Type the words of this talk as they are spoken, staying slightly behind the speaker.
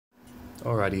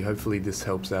Alrighty, hopefully this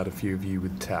helps out a few of you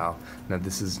with tau. Now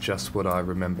this is just what I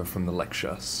remember from the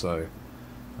lecture, so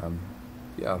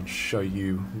yeah, I'll show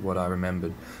you what I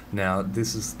remembered. Now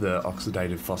this is the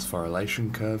oxidative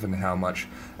phosphorylation curve and how much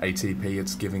ATP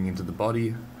it's giving into the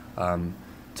body,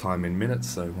 time in minutes,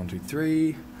 so 1, 2,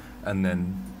 3, and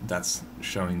then that's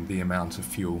showing the amount of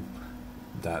fuel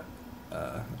that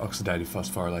oxidative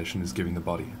phosphorylation is giving the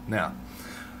body. Now,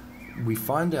 we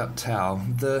find out tau,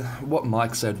 what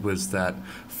Mike said was that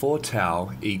 4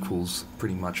 tau equals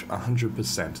pretty much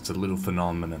 100%. It's a little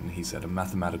phenomenon, he said, a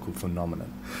mathematical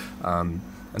phenomenon.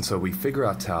 And so we figure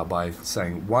out tau by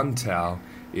saying 1 tau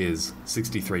is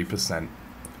 63%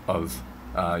 of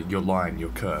your line,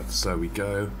 your curve. So we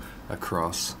go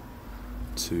across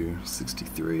to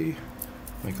 63,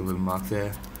 make a little mark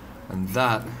there, and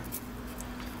that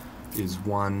is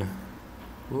 1,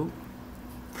 whoop,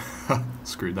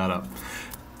 screwed that up,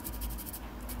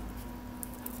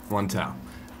 1 tau.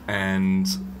 And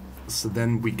so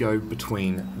then we go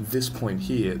between this point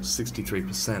here,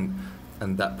 63%,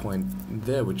 and that point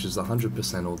there, which is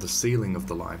 100%, or the ceiling of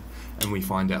the line, and we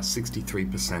find out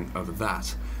 63% of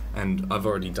that. And I've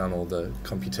already done all the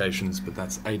computations, but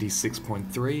that's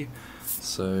 86.3.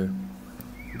 So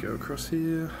go across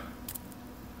here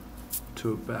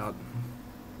to about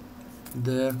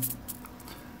there,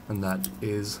 and that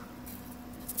is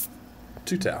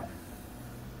 2 tau.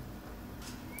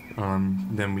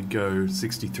 Then we go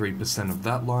 63% of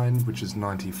that line, which is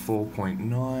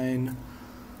 94.9,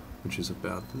 which is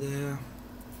about there,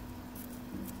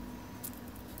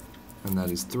 and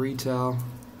that is 3 tau.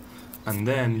 And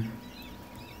then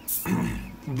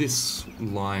this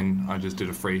line, I just did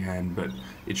a freehand, but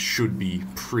it should be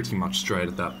pretty much straight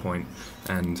at that point,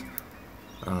 and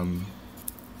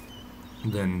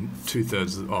then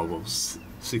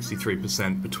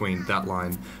 63% between that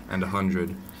line and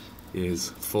 100 is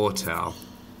 4 tau.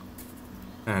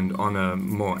 And on a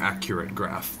more accurate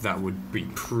graph, that would be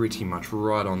pretty much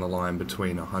right on the line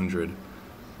between 100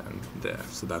 and there.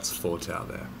 So that's 4 tau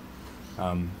there.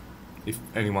 If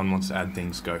anyone wants to add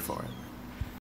things, go for it.